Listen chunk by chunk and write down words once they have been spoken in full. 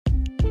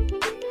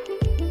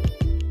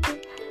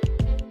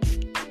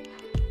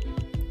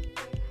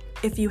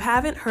If you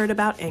haven't heard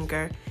about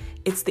Anchor,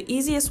 it's the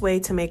easiest way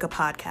to make a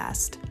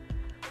podcast.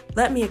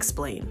 Let me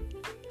explain.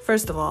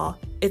 First of all,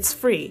 it's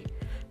free.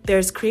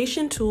 There's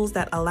creation tools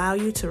that allow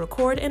you to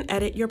record and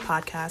edit your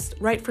podcast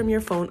right from your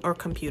phone or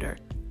computer.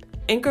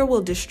 Anchor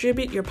will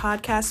distribute your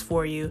podcast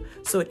for you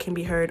so it can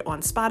be heard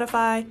on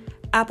Spotify,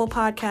 Apple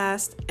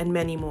Podcasts, and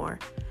many more.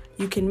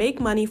 You can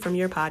make money from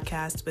your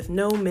podcast with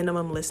no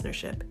minimum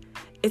listenership.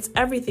 It's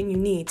everything you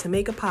need to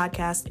make a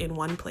podcast in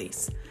one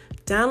place.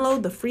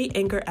 Download the free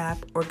Anchor app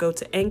or go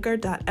to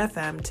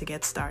anchor.fm to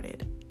get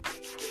started.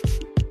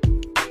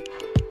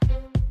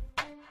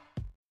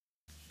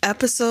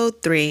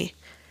 Episode 3,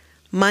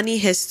 Money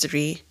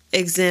History,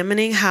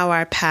 examining how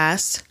our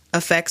past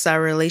affects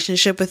our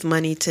relationship with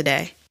money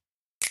today.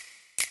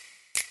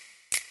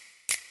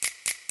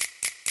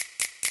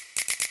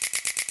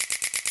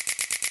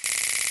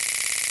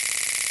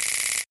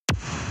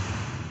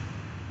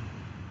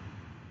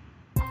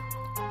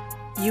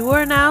 You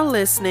are now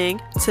listening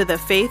to the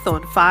Faith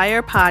on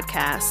Fire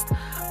podcast,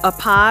 a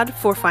pod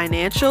for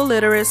financial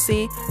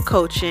literacy,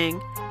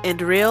 coaching, and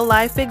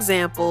real-life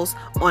examples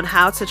on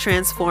how to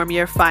transform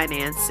your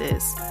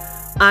finances.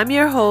 I'm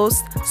your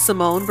host,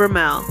 Simone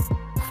Brumell.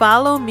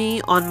 Follow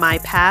me on my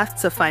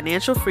path to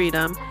financial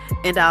freedom,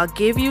 and I'll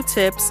give you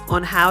tips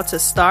on how to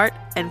start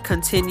and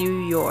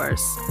continue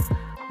yours.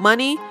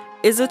 Money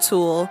is a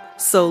tool,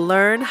 so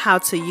learn how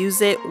to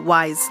use it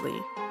wisely.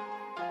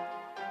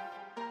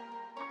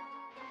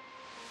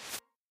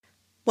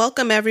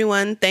 Welcome,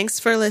 everyone. Thanks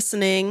for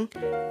listening.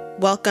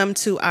 Welcome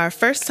to our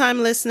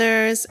first-time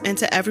listeners and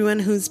to everyone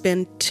who's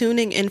been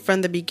tuning in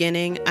from the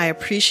beginning. I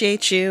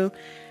appreciate you.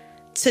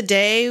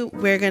 Today,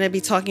 we're going to be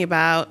talking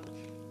about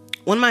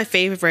one of my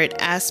favorite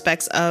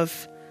aspects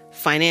of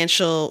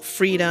financial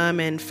freedom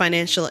and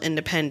financial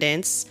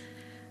independence,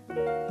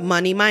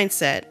 money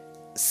mindset.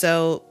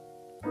 So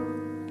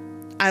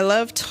I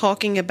love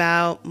talking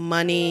about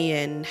money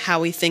and how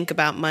we think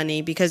about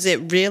money because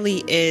it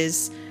really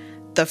is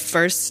the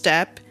first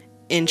step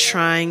in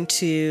trying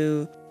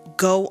to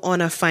go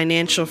on a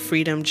financial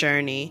freedom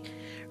journey,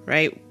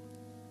 right?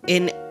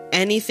 In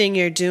anything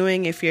you're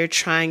doing, if you're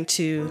trying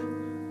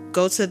to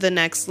go to the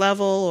next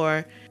level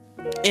or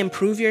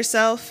improve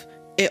yourself,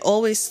 it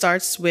always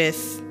starts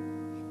with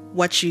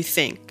what you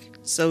think.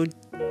 So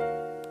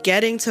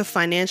getting to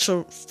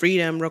financial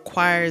freedom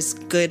requires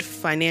good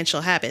financial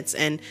habits.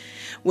 And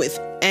with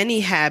any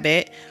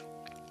habit,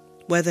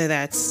 whether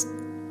that's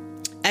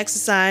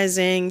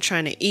exercising,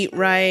 trying to eat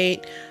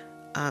right,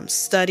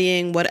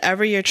 studying,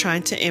 whatever you're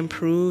trying to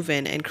improve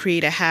and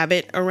create a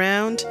habit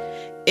around,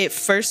 it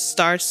first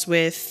starts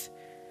with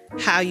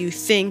how you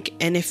think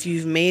and if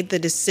you've made the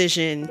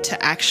decision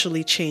to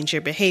actually change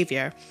your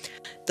behavior.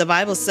 The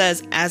Bible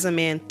says, as a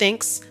man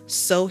thinks,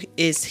 so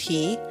is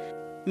he,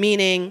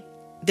 meaning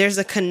there's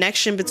a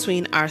connection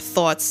between our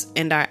thoughts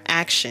and our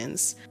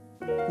actions.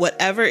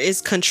 Whatever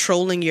is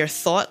controlling your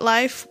thought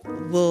life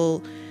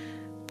will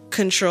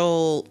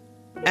control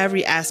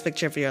every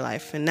aspect of your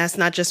life. And that's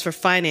not just for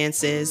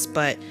finances,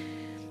 but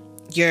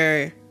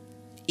your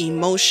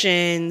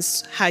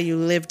emotions, how you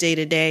live day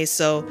to day.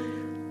 So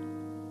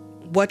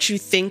what you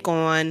think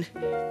on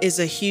is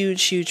a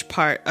huge, huge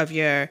part of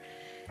your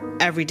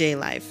everyday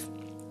life.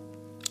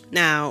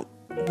 Now,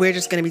 we're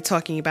just going to be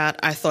talking about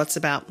our thoughts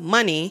about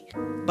money,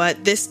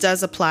 but this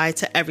does apply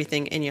to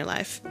everything in your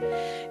life.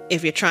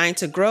 If you're trying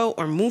to grow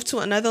or move to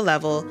another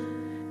level,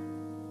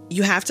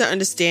 you have to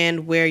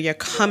understand where you're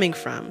coming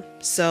from.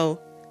 So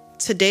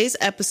today's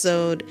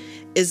episode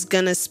is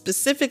going to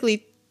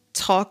specifically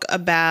talk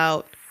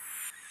about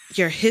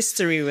your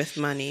history with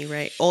money,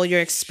 right? All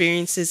your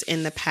experiences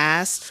in the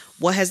past.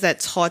 What has that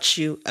taught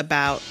you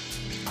about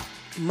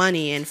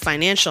money and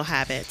financial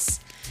habits?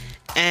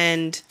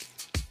 And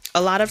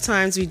a lot of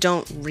times we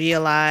don't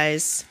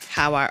realize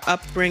how our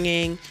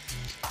upbringing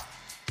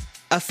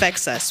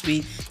affects us.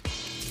 We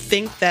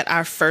think that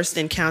our first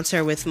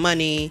encounter with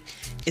money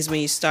is when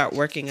you start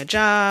working a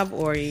job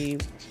or you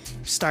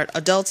start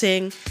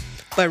adulting.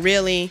 But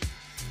really,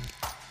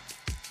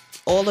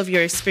 all of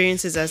your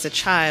experiences as a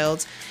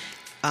child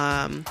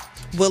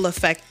will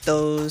affect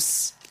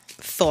those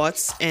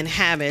thoughts and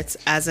habits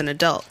as an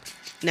adult.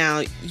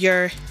 Now,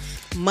 your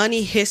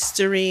money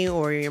history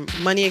or your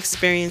money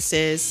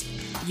experiences,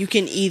 you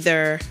can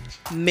either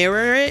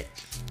mirror it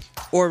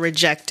or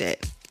reject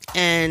it.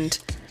 And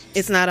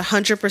it's not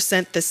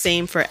 100% the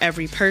same for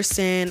every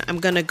person.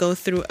 I'm going to go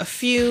through a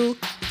few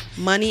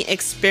money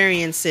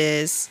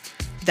experiences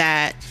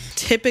that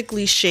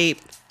typically shape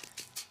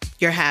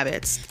your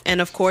habits. And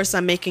of course,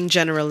 I'm making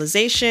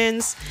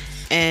generalizations,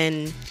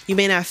 and you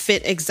may not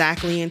fit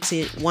exactly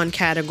into one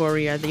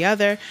category or the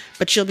other,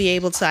 but you'll be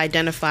able to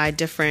identify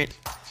different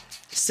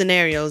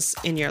scenarios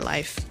in your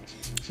life.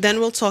 Then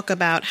we'll talk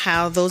about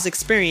how those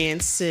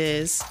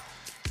experiences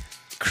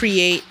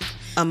create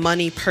a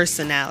money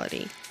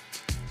personality.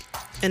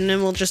 And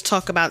then we'll just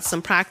talk about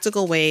some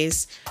practical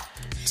ways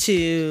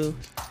to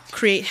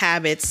create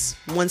habits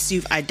once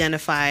you've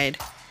identified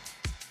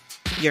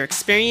your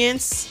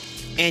experience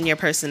and your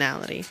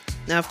personality.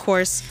 Now, of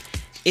course,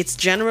 it's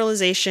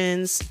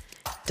generalizations.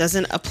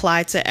 Doesn't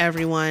apply to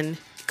everyone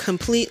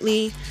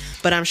completely,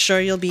 but I'm sure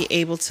you'll be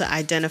able to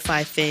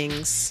identify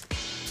things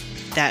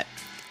that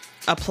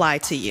apply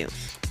to you.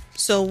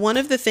 So one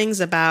of the things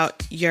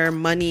about your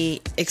money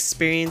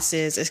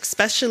experiences,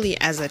 especially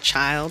as a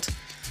child,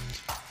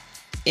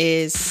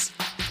 is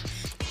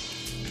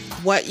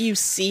what you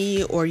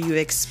see or you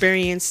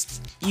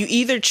experience. You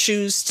either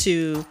choose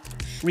to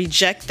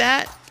reject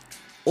that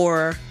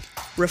or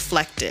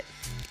reflect it.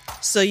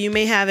 So you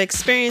may have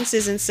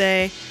experiences and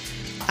say,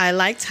 I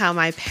liked how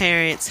my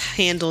parents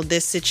handled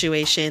this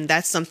situation.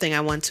 That's something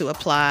I want to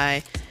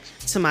apply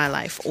to my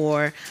life.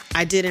 Or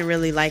I didn't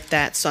really like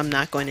that, so I'm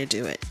not going to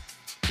do it.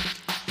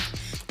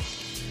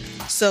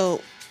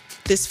 So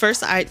this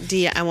first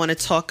idea I want to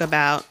talk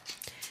about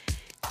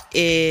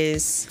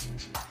is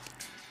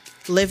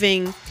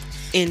living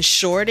in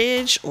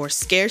shortage or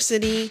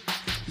scarcity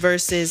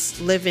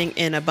versus living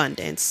in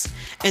abundance.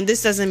 And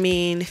this doesn't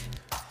mean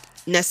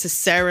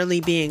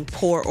necessarily being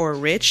poor or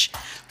rich,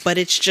 but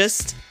it's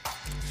just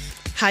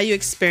how you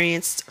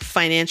experienced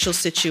financial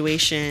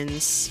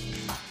situations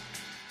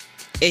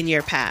in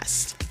your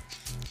past.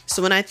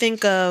 So when I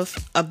think of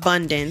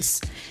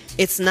abundance,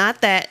 it's not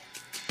that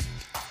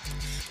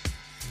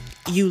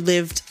you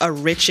lived a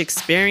rich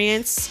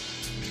experience,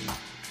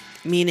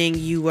 meaning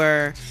you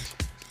were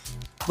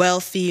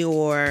wealthy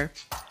or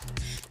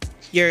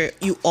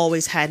you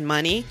always had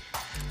money,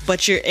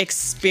 but your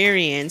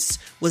experience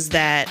was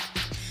that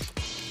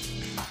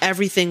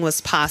everything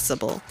was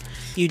possible.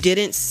 You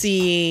didn't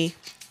see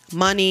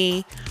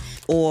money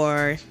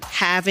or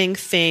having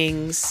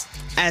things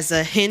as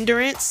a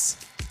hindrance.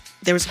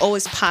 There was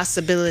always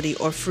possibility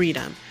or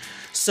freedom.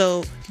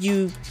 So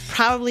you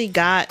probably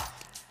got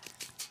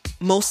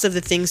most of the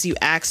things you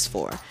asked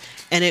for,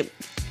 and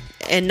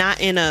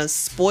not in a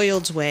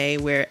spoiled way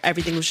where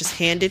everything was just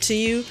handed to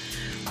you,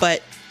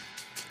 but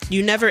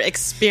you never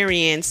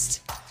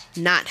experienced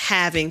not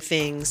having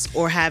things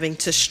or having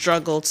to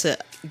struggle to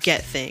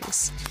get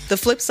things. The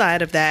flip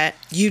side of that,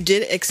 you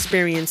did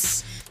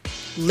experience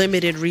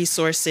limited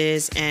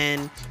resources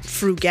and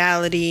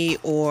frugality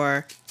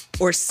or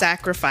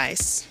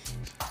sacrifice.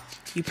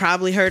 You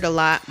probably heard a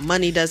lot,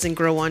 money doesn't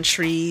grow on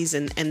trees,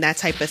 and that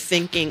type of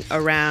thinking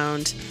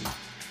around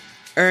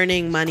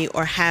earning money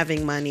or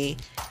having money.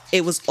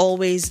 It was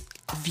always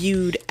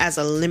viewed as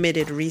a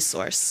limited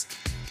resource.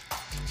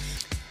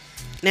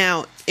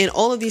 Now, in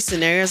all of these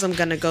scenarios I'm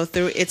going to go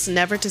through, it's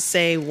never to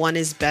say one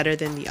is better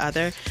than the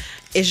other.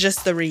 It's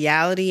just the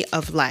reality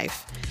of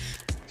life.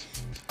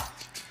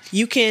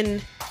 You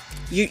could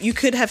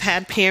have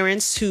had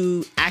parents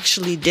who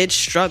actually did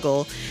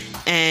struggle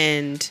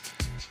and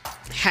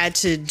had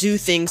to do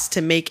things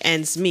to make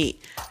ends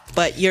meet,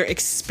 but your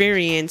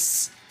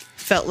experience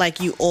felt like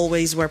you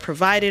always were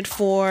provided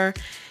for,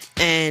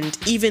 and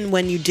even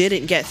when you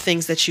didn't get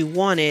things that you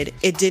wanted,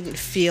 it didn't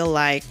feel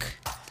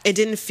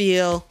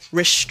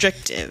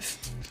restrictive.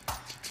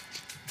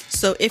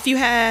 So if you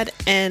had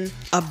an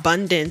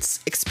abundance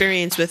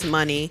experience with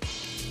money,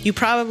 you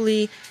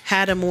probably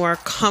had a more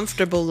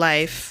comfortable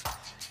life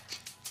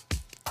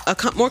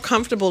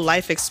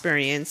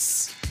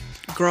experience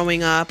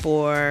growing up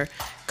or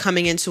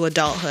coming into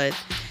adulthood.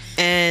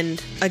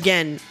 And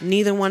again,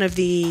 neither one of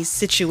these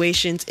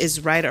situations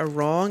is right or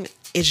wrong.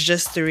 It's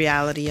just the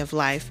reality of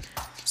life.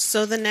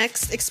 So the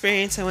next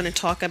experience I want to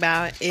talk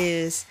about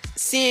is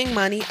seeing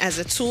money as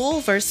a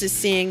tool versus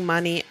seeing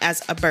money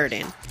as a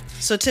burden.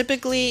 So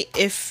typically,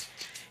 if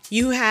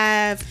you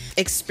have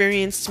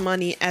experienced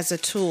money as a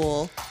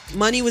tool,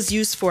 money was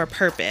used for a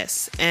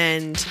purpose,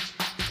 and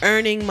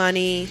earning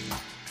money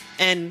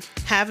and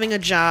having a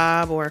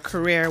job or a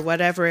career,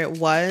 whatever it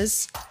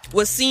was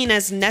seen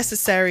as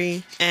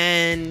necessary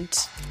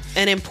and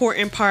an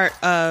important part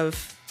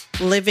of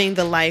living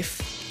the life,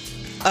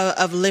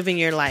 of living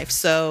your life.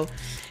 So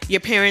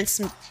your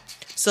parents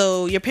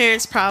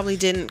probably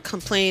didn't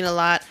complain a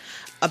lot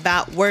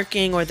about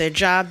working or their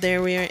job they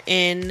were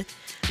in.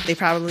 They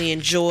probably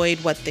enjoyed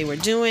what they were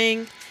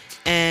doing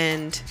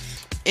and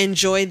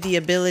enjoyed the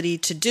ability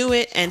to do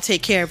it and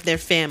take care of their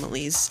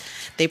families.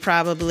 They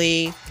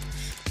probably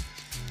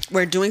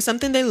were doing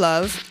something they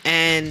love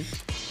and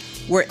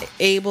were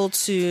able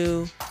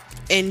to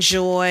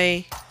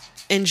enjoy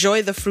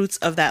the fruits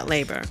of that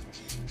labor.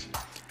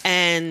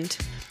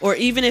 Or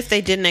even if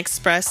they didn't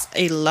express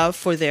a love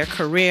for their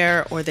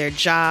career or their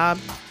job,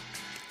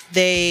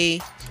 they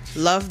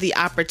loved the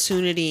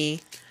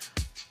opportunity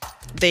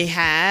they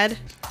had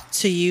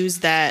to use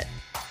that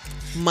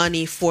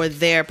money for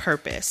their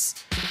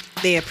purpose.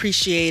 They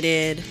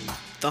appreciated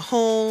the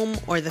home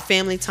or the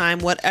family time,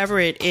 whatever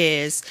it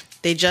is.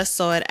 They just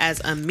saw it as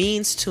a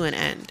means to an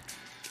end.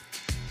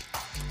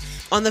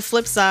 On the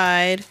flip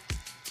side,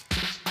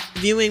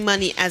 viewing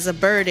money as a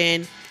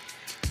burden,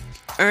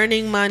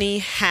 earning money,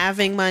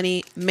 having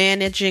money,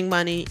 managing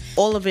money,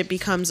 all of it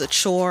becomes a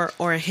chore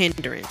or a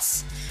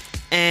hindrance.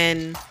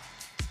 And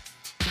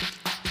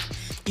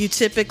you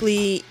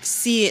typically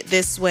see it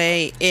this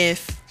way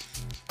if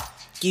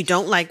you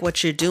don't like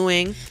what you're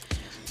doing.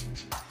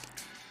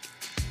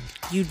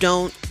 You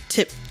don't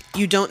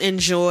you don't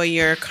enjoy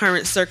your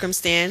current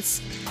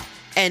circumstance,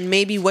 and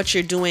maybe what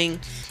you're doing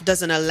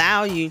doesn't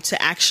allow you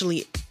to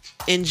actually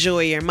enjoy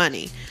your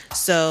money.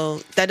 So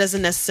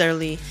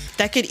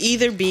that could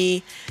either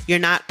be you're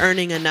not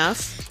earning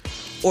enough,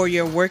 or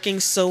you're working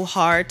so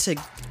hard to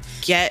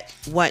get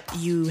what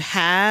you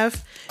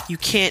have, you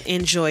can't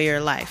enjoy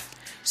your life.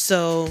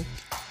 So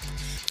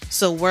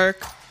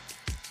work,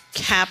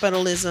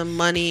 capitalism,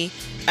 money,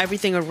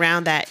 everything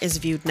around that is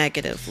viewed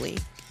negatively.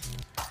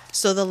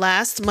 So the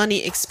last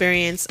money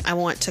experience I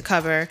want to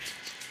cover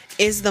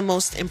is the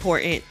most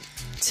important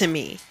to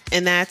me,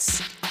 and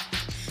that's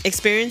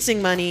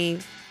experiencing money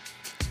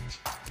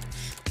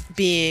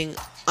being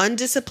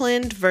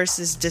undisciplined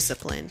versus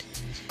disciplined.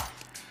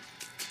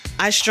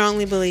 I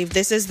strongly believe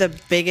this is the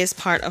biggest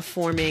part of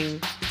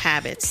forming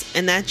habits,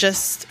 and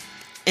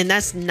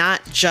that's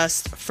not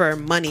just for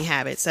money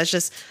habits. That's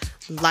just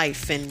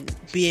life and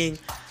being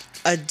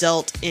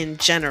adult in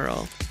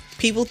general.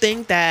 People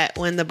think that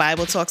when the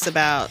Bible talks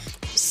about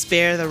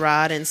spare the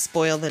rod and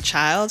spoil the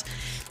child,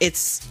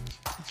 it's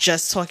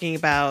just talking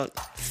about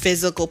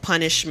physical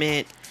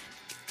punishment.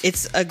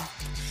 It's a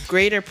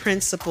greater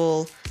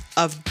principle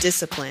of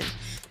discipline,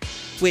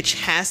 which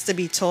has to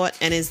be taught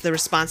and is the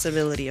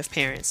responsibility of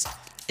parents.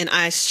 And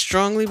I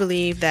strongly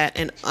believe that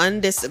an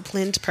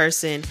undisciplined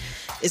person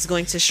is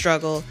going to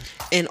struggle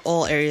in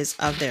all areas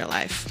of their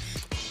life.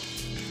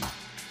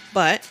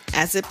 But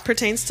as it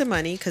pertains to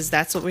money, because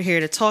that's what we're here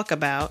to talk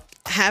about,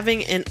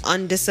 having an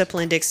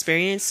undisciplined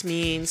experience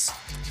means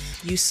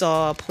you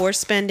saw poor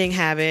spending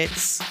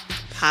habits,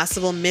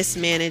 possible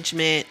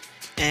mismanagement,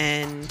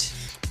 and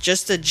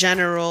just a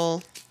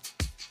general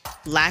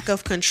lack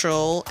of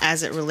control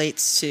as it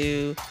relates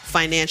to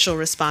financial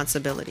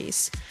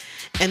responsibilities.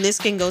 And this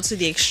can go to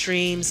the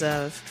extremes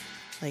of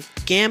like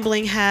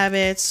gambling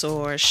habits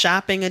or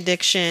shopping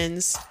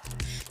addictions,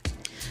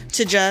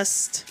 to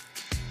just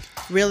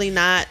really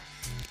not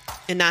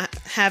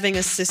having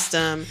a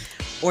system,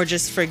 or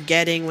just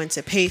forgetting when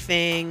to pay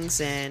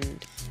things,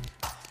 and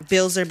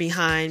bills are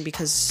behind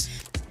because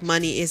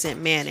money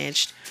isn't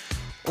managed.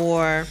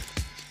 Or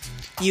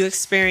you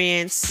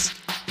experience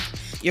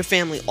your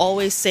family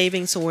always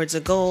saving towards a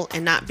goal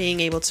and not being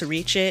able to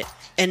reach it,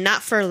 and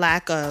not for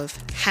lack of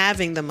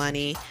having the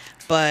money,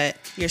 but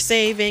you're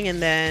saving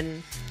and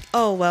then,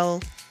 oh,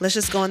 well, let's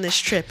just go on this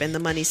trip, and the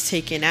money's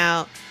taken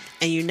out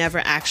and you never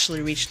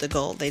actually reach the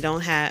goal.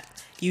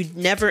 You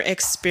never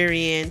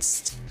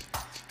experienced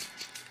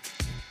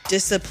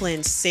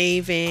disciplined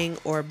saving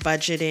or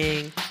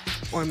budgeting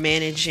or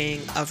managing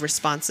of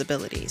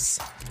responsibilities.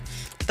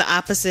 The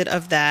opposite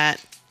of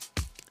that,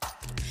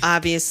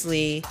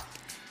 obviously,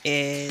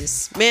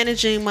 is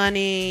managing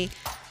money,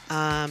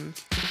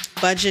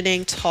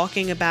 budgeting,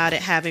 talking about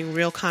it, having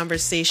real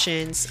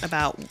conversations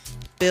about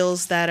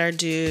bills that are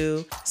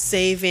due,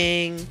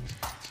 saving,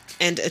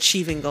 and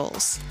achieving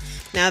goals.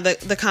 Now,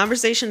 the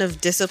conversation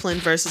of discipline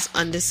versus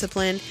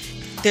undisciplined,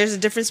 there's a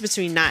difference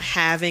between not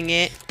having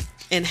it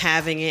and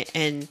having it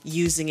and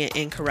using it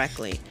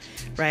incorrectly,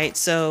 right?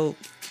 So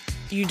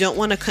you don't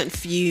want to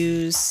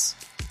confuse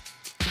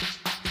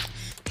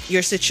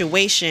your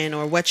situation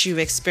or what you've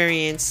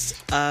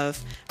experienced of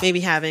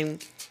maybe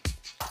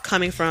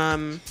coming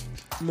from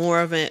more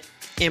of an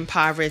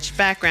impoverished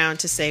background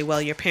to say, well,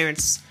 your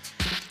parents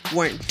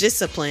weren't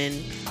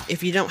disciplined.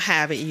 If you don't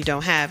have it, you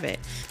don't have it.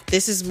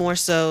 This is more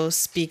so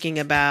speaking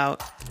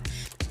about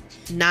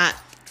not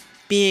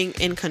being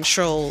in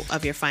control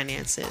of your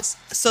finances.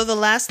 So the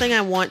last thing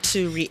I want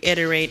to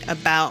reiterate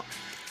about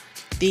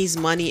these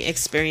money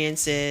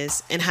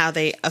experiences and how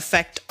they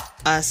affect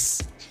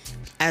us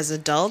as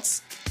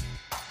adults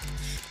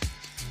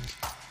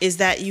is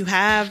that you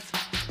have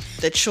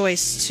the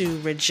choice to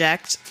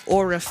reject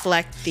or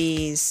reflect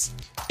these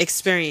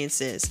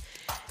experiences.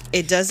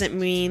 It doesn't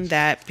mean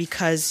that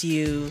because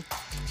you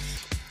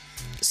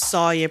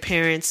saw your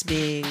parents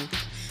being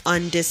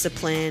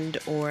undisciplined,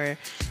 or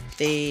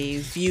they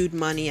viewed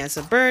money as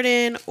a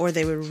burden, or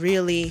they were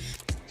really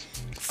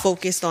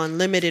focused on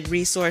limited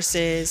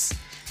resources,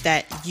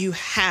 that you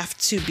have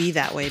to be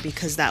that way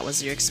because that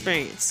was your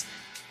experience.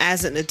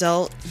 As an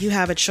adult, you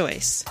have a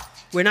choice.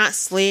 We're not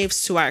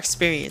slaves to our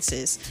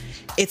experiences.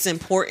 It's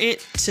important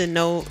to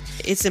know,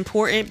 it's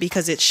important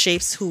because it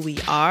shapes who we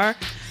are,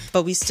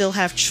 but we still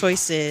have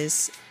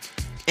choices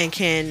and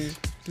can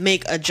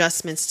make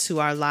adjustments to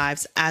our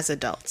lives as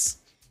adults.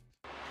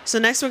 So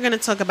next we're going to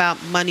talk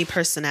about money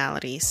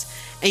personalities.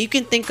 And you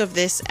can think of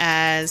this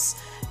as,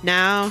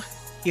 now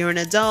you're an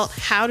adult,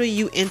 how do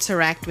you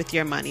interact with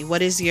your money?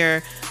 What is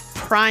your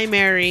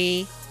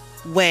primary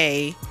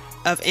way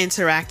of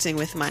interacting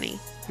with money?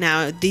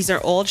 Now, these are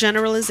all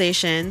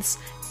generalizations,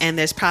 and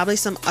there's probably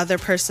some other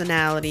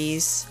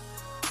personalities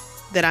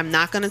that I'm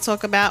not going to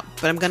talk about,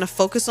 but I'm going to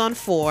focus on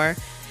 4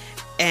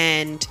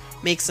 and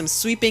make some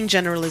sweeping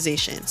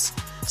generalizations.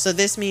 So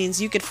this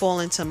means you could fall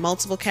into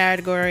multiple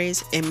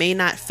categories. It may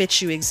not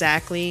fit you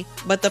exactly,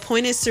 but the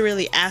point is to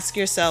really ask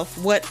yourself,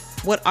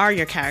 what are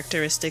your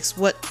characteristics?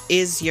 What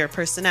is your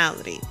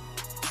personality?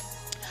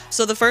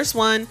 So the first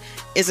one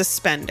is a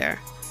spender.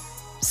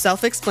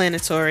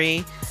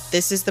 self-explanatory.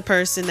 This is the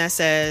person that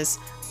says,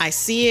 I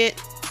see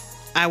it,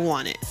 I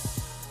want it.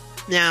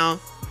 Now,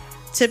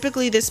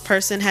 typically this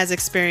person has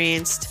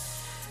experienced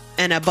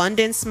an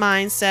abundance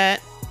mindset,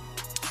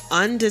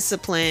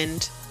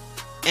 undisciplined,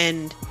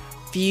 and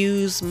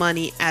views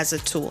money as a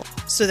tool.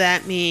 So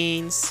that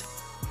means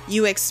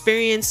you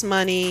experience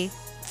money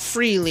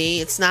freely,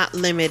 it's not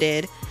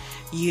limited.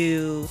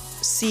 You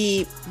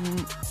see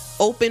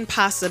open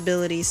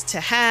possibilities to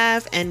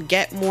have and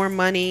get more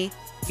money.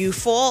 You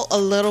fall a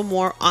little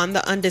more on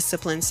the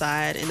undisciplined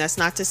side, and that's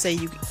not to say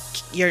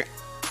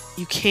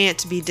you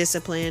can't be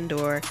disciplined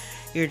or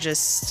you're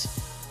just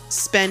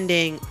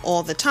spending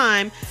all the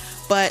time,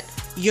 but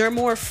you're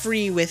more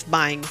free with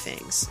buying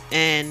things.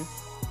 And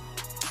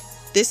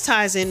this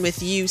ties in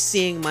with you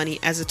seeing money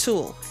as a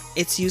tool.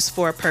 It's used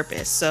for a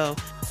purpose. So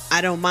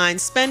I don't mind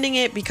spending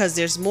it because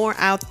there's more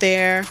out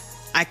there.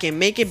 I can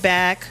make it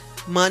back.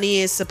 Money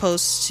is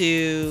supposed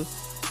to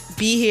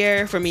be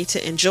here for me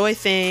to enjoy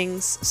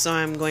things. So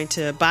I'm going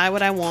to buy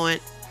what I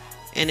want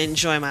and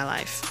enjoy my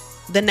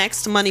life. The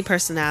next money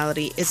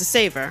personality is a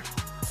saver.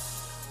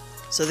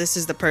 So this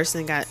is the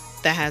person that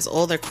has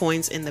all their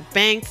coins in the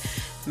bank,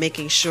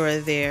 making sure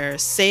they're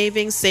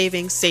saving.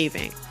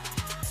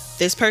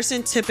 This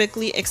person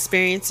typically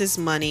experiences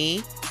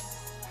money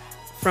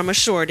from a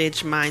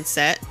shortage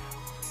mindset,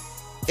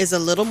 is a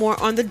little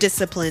more on the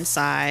discipline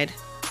side,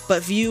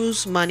 but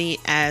views money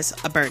as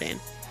a burden.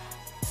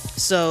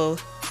 So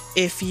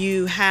if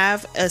you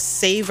have a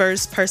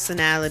saver's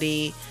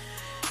personality,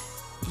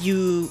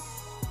 you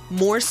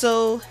more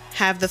so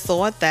have the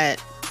thought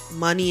that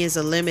money is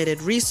a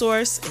limited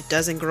resource. It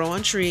doesn't grow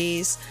on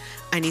trees.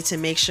 I need to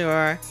make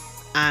sure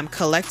I'm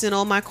collecting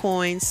all my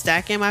coins,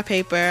 stacking my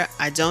paper.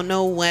 I don't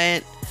know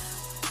when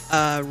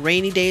a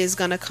rainy day is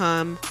gonna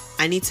come.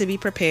 I need to be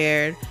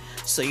prepared.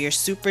 So you're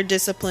super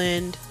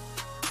disciplined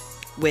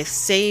with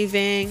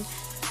saving.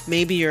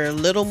 Maybe you're a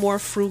little more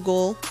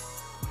frugal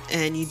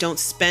and you don't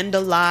spend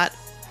a lot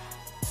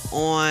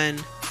on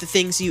the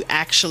things you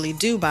actually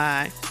do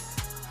buy.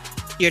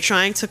 You're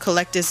trying to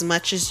collect as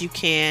much as you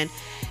can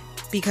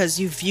because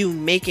you view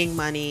making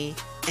money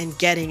and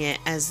getting it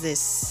as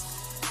this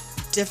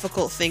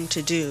difficult thing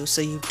to do,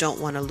 so you don't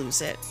want to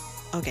lose it.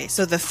 Okay,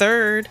 so the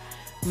third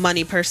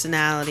money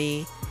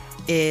personality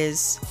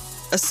is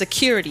a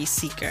security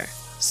seeker.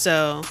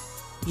 So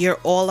you're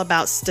all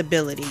about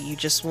stability. You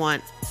just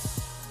want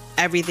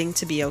everything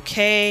to be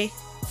okay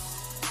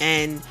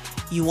and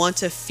you want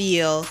to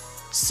feel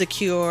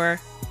secure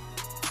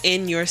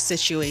in your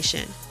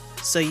situation.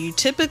 So you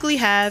typically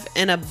have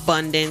an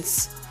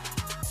abundance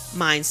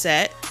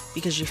mindset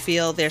because you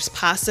feel there's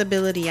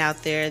possibility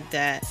out there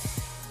that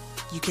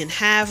you can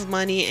have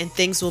money and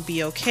things will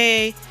be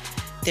okay.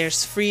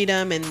 There's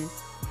freedom and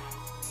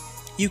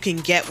you can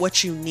get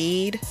what you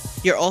need.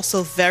 You're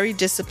also very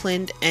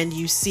disciplined and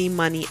you see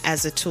money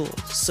as a tool.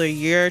 So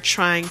you're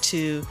trying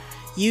to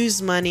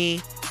use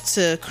money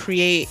to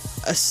create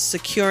a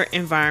secure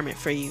environment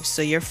for you.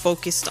 So you're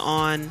focused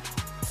on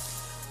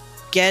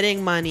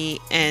getting money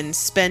and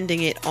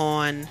spending it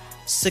on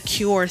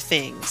secure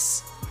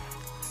things.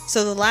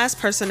 So the last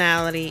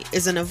personality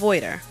is an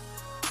avoider.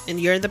 And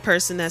you're the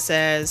person that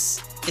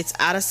says it's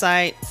out of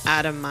sight,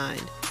 out of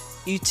mind.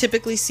 You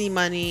typically see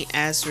money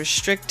as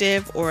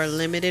restrictive or a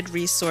limited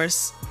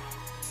resource.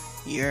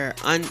 You're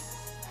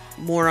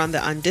more on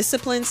the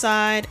undisciplined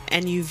side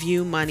and you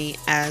view money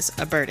as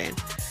a burden.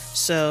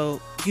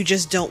 So you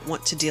just don't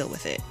want to deal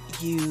with it.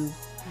 You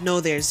know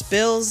there's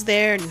bills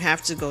there and you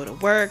have to go to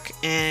work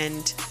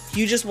and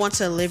you just want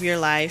to live your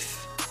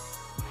life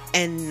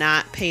and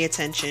not pay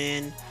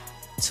attention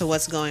to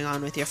what's going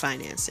on with your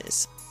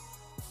finances.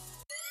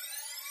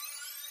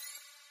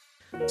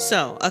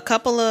 So, a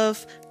couple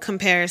of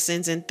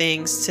comparisons and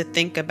things to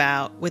think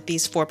about with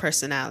these four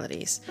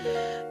personalities.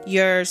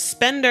 Your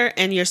spender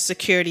and your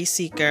security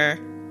seeker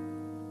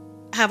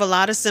have a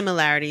lot of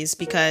similarities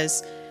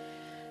because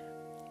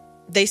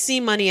they see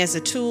money as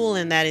a tool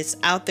and that it's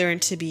out there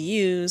and to be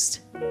used.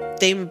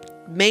 They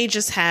may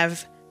just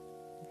have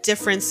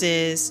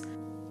differences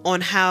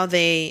on how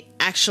they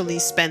actually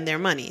spend their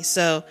money.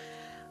 So,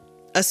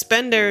 a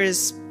spender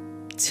is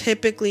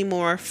typically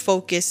more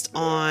focused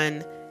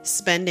on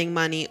spending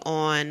money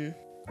on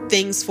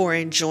things for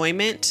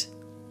enjoyment.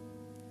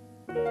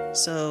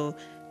 So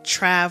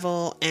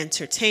travel,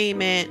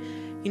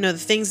 entertainment, the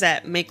things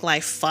that make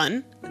life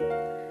fun.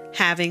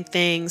 Having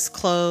things,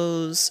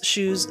 clothes,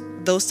 shoes,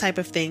 those type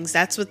of things.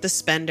 That's what the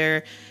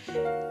spender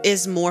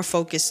is more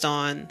focused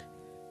on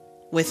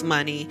with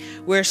money.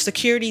 Where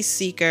security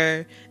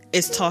seeker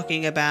is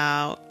talking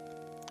about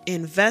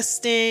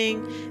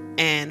investing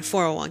and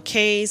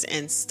 401ks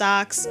and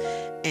stocks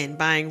and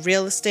buying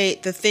real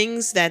estate, the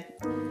things that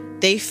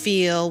they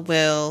feel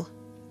will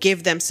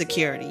give them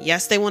security.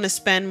 Yes, they want to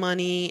spend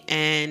money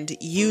and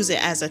use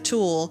it as a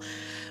tool,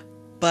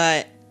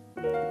 but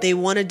they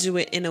want to do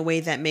it in a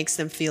way that makes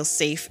them feel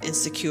safe and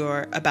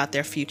secure about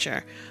their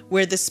future.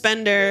 Where the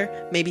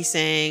spender may be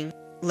saying,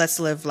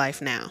 let's live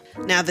life now.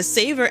 Now, the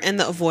saver and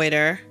the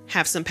avoider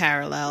have some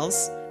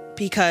parallels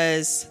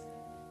because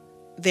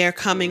they're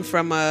coming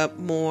from a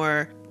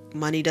more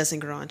money doesn't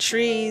grow on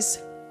trees,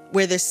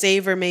 where the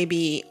saver may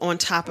be on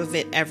top of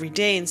it every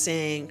day and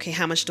saying, okay,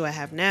 how much do I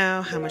have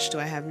now? How much do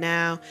I have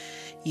now?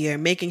 You're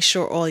making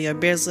sure all your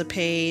bills are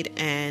paid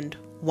and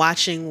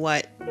watching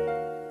what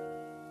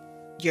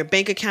your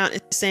bank account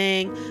is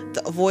saying.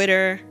 The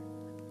avoider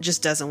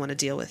just doesn't want to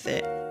deal with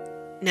it.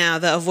 Now,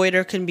 the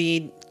avoider can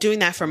be doing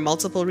that for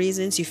multiple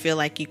reasons. You feel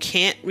like you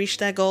can't reach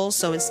that goal.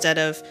 So instead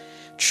of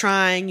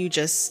trying, you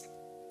just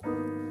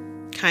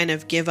kind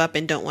of give up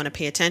and don't want to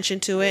pay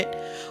attention to it.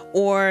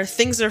 Or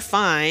things are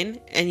fine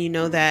and you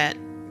know that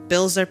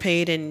bills are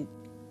paid and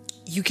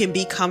you can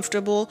be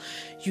comfortable.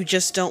 You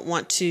just don't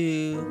want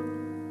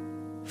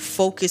to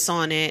focus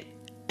on it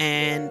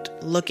and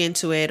look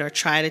into it or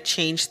try to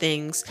change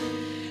things.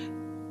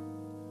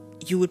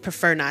 You would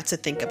prefer not to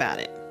think about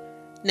it.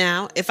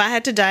 Now, if I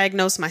had to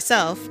diagnose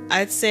myself,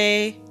 I'd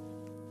say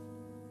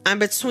I'm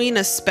between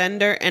a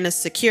spender and a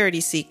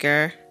security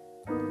seeker,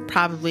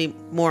 probably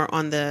more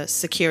on the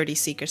security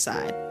seeker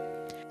side.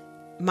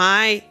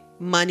 My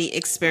money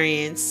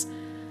experience,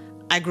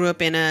 I grew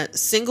up in a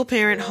single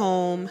parent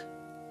home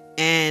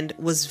and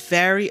was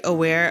very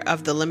aware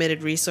of the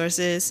limited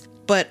resources,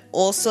 but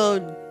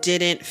also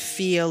didn't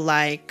feel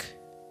like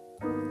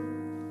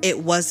it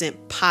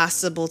wasn't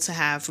possible to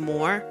have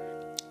more.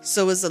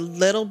 So it was a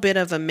little bit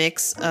of a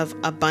mix of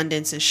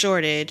abundance and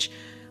shortage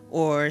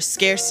or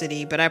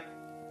scarcity, but I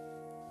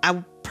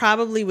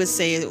probably would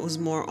say it was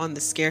more on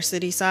the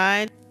scarcity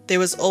side. There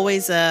was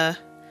always a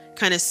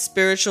kind of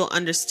spiritual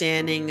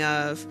understanding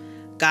of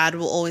God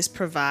will always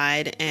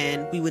provide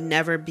and we would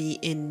never be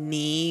in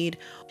need,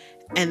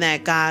 and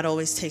that God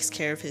always takes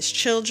care of his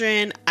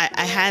children.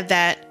 I had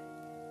that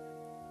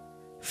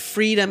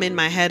freedom in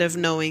my head of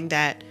knowing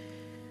that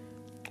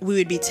we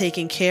would be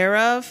taken care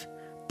of,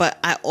 but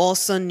I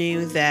also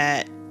knew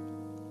that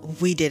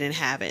we didn't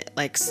have it.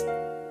 Like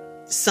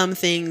some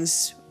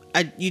things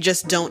you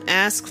just don't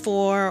ask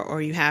for,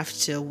 or you have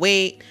to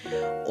wait,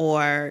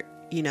 or,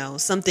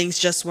 some things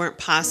just weren't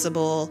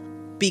possible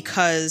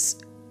because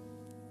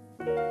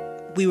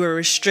we were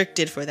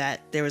restricted for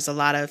that. There was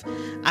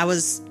I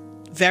was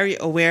very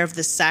aware of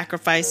the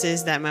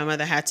sacrifices that my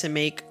mother had to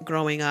make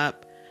growing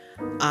up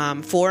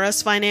for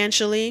us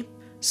financially.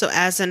 So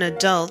as an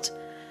adult,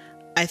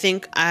 I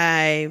think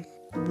I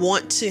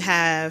want to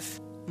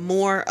have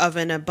more of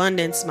an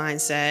abundance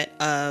mindset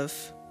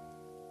of,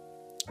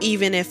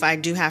 even if I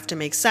do have to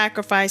make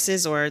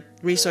sacrifices or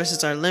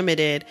resources are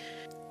limited,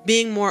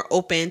 being more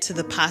open to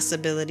the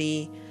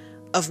possibility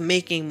of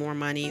making more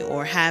money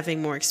or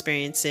having more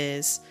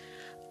experiences,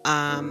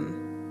 and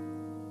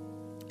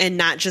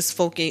not just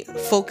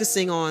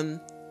focusing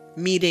on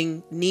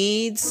meeting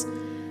needs,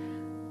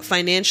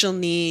 financial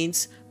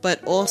needs,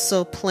 but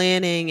also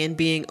planning and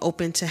being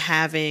open to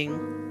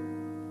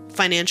having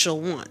financial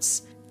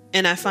wants.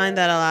 And I find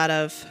that a lot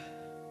of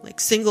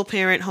single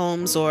parent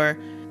homes or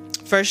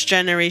first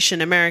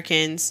generation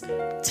Americans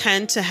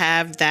tend to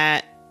have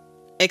that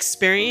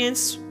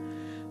experience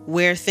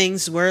where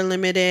things were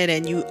limited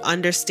and you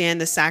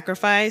understand the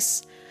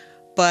sacrifice,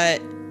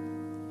 but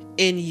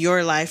in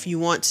your life you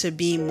want to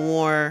be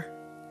more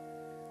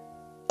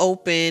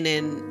open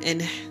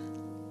and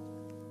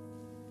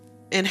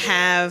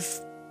have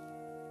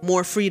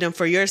more freedom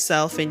for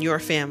yourself and your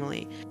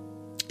family.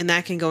 And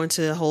that can go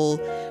into the whole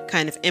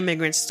kind of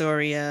immigrant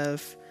story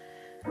of,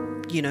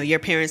 your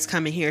parents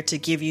coming here to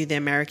give you the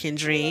American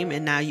dream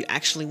and now you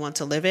actually want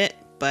to live it.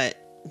 But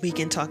we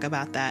can talk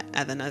about that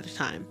at another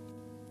time.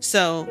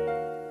 So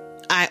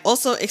I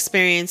also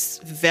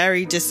experienced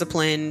very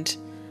disciplined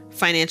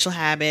financial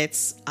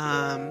habits.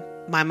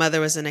 My mother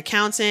was an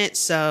accountant,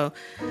 so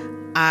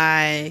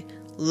I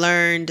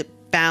learned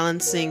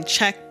balancing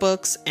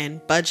checkbooks and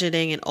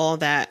budgeting and all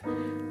that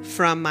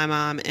from my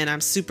mom. And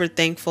I'm super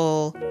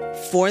thankful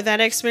for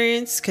that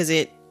experience because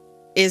it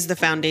is the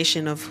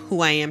foundation of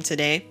who I am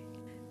today.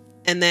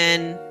 And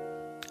then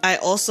I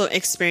also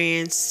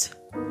experienced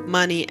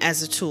money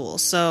as a tool.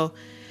 So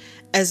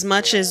as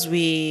much as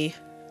we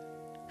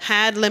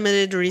had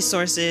limited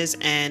resources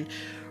and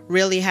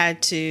really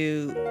had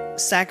to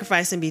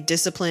sacrifice and be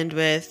disciplined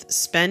with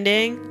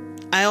spending,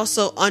 I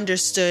also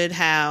understood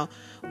how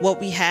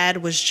what we had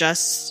was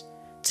just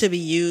to be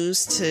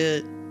used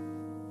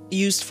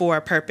for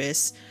a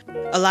purpose.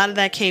 A lot of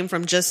that came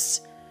from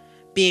just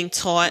being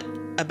taught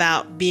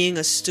about being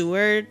a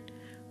steward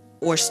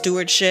or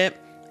stewardship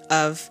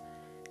of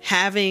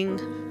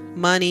having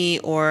money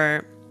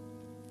or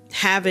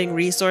having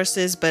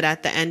resources, but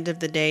at the end of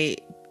the day,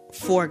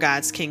 for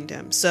God's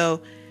kingdom.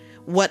 So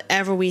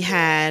whatever we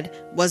had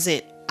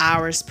wasn't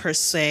ours per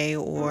se,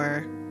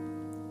 or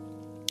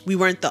we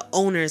weren't the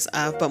owners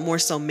of, but more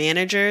so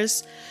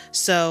managers.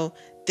 So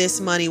this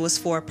money was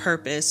for a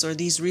purpose, or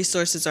these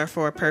resources are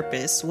for a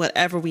purpose.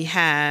 Whatever we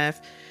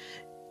have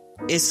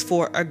is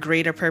for a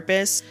greater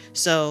purpose.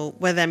 So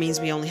whether that means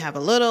we only have a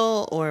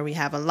little or we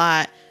have a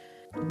lot,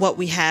 what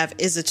we have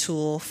is a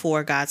tool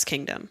for God's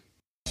kingdom.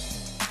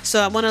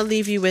 So I want to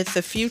leave you with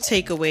a few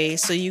takeaways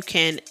so you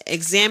can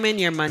examine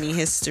your money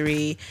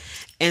history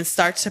and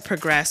start to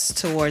progress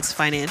towards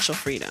financial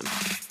freedom.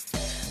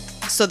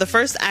 So the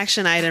first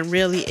action item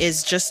really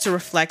is just to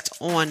reflect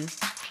on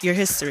your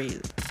history.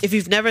 If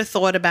you've never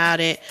thought about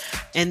it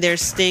and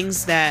there's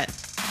things that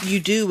you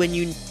do and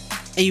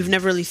you've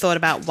never really thought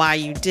about why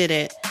you did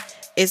it,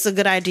 it's a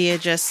good idea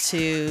just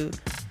to,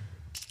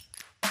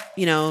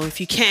 if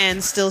you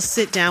can, still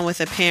sit down with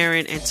a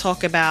parent and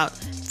talk about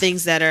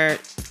things that are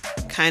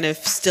kind of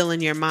still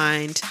in your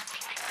mind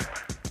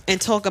and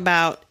talk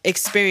about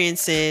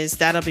experiences.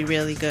 That'll be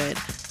really good.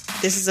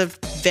 This is a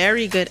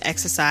very good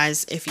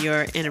exercise if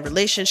you're in a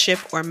relationship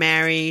or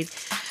married,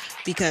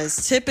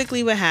 because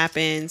typically what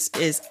happens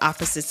is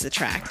opposites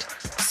attract.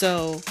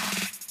 So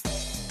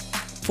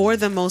for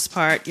the most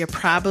part, you're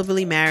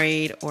probably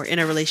married or in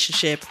a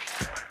relationship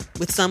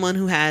with someone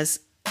who has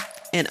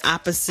an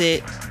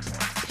opposite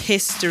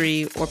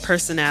history or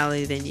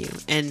personality than you.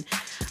 And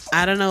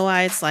I don't know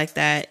why it's like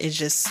that. It's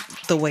just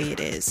the way it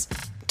is.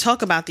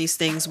 Talk about these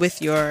things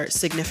with your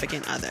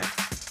significant other.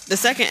 The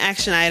second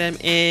action item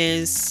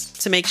is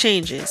to make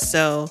changes.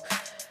 So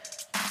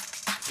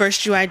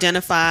first you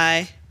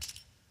identify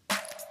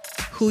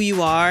who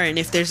you are and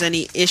if there's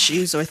any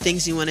issues or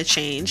things you want to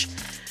change,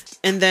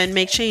 and then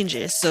make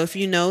changes. So if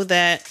you know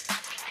that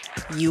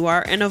you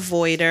are an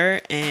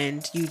avoider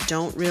and you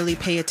don't really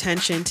pay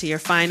attention to your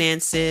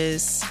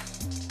finances,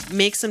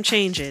 make some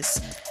changes.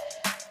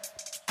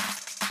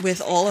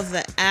 With all of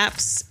the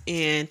apps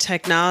and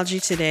technology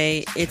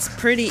today, it's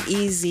pretty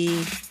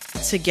easy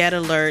to get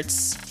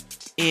alerts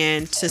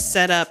and to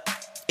set up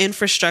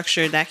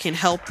infrastructure that can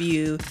help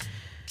you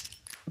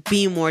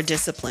be more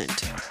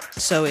disciplined.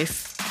 So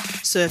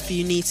if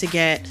you need to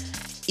get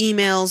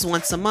emails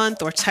once a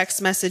month or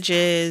text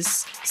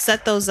messages,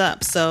 set those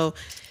up. So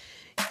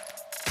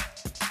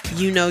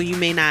you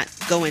may not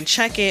go and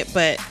check it,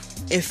 but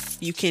if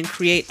you can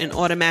create an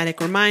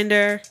automatic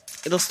reminder,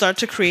 it'll start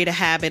to create a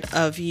habit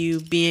of you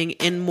being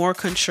more in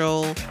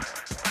control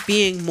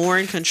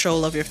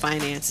of your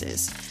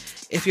finances.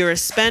 If you're a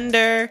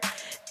spender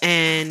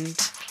and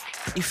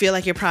you feel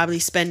like you're probably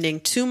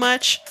spending too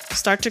much,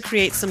 start to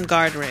create some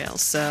guardrails.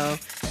 So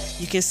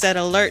you can set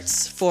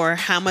alerts for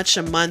how much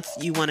a month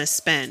you want to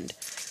spend.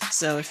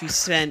 So if you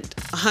spend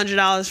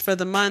 $100 for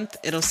the month,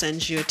 it'll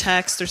send you a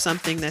text or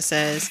something that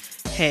says,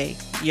 hey,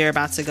 you're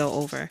about to go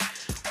over.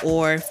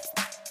 Or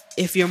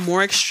if you're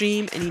more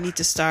extreme and you need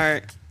to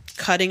start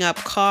cutting up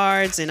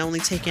cards and only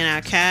taking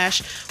out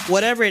cash,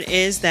 whatever it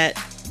is that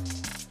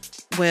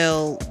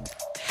will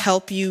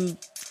help you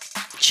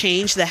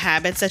change the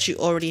habits that you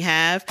already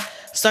have,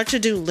 start to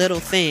do little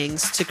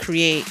things to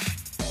create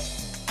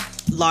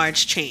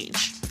large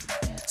change.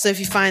 So if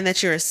you find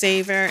that you're a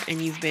saver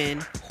and you've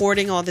been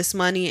hoarding all this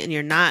money and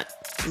you're not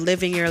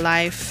living your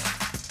life,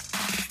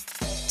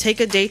 take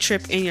a day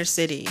trip in your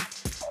city.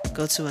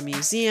 Go to a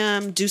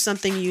museum, do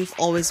something you've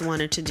always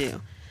wanted to do,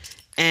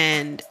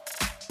 and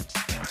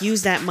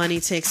use that money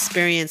to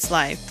experience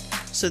life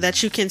so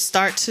that you can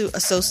start to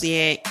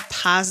associate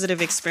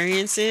positive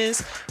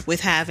experiences with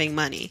having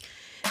money,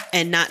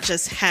 and not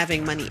just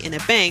having money in a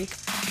bank,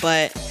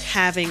 but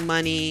having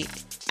money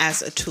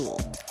as a tool.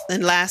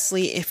 And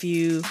lastly, if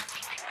you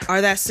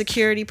are that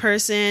security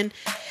person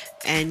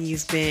and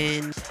you've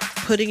been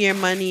putting your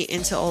money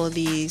into all of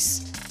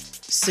these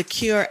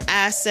secure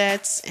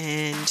assets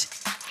and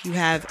you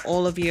have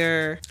all of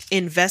your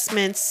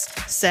investments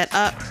set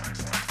up,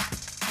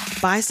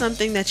 buy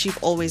something that you've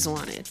always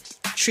wanted.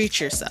 Treat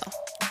yourself.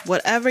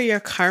 Whatever your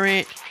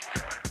current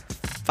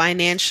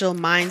financial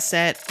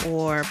mindset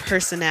or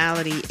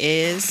personality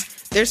is,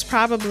 there's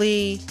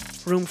probably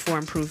room for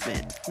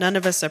improvement. None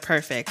of us are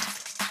perfect.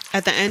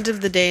 At the end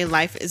of the day,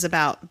 life is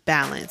about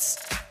balance.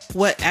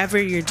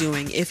 Whatever you're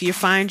doing, if you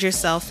find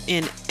yourself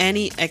in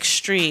any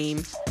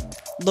extreme,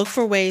 look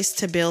for ways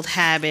to build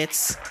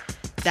habits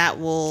that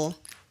will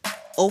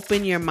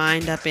open your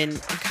mind up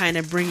and kind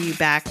of bring you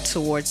back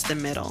towards the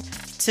middle.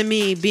 To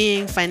me,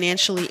 being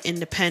financially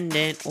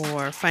independent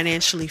or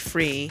financially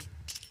free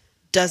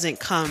doesn't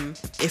come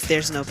if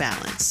there's no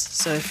balance.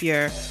 So if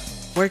you're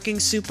working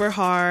super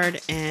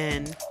hard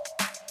and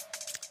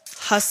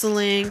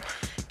hustling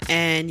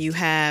and you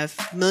have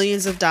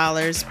millions of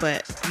dollars,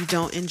 but you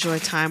don't enjoy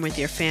time with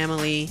your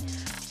family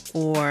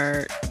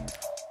or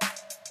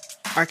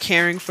are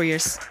caring for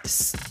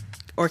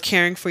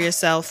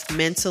yourself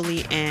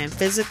mentally and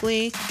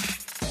physically,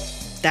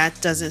 that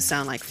doesn't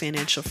sound like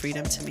financial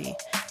freedom to me.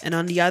 And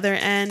on the other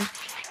end,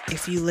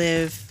 if you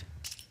live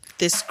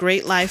this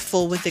great life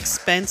filled with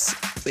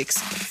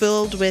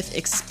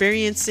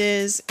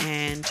experiences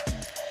and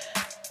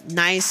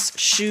nice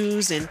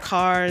shoes and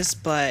cars,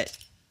 but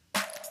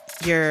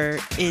you're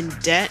in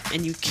debt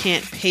and you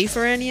can't pay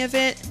for any of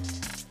it,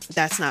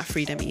 that's not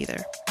freedom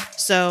either.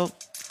 So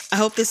I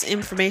hope this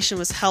information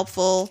was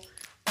helpful.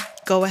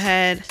 Go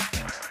ahead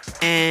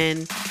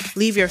and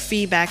leave your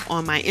feedback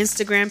on my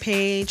Instagram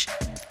page,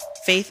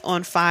 Faith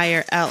on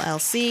Fire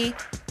LLC. You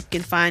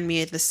can find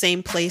me at the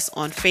same place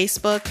on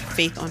Facebook,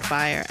 Faith on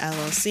Fire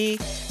LLC.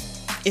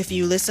 If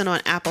you listen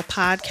on Apple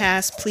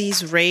Podcasts,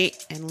 please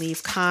rate and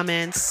leave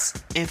comments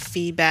and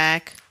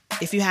feedback.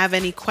 If you have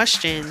any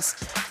questions,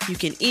 you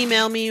can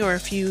email me, or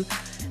if you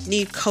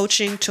need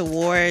coaching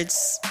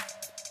towards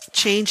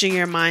changing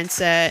your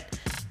mindset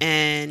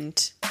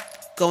and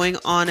going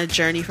on a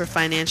journey for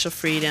financial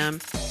freedom,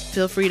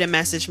 feel free to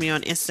message me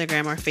on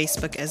Instagram or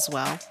Facebook as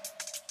well.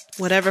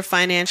 Whatever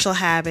financial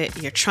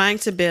habit you're trying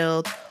to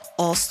build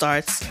all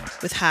starts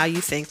with how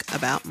you think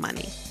about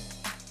money.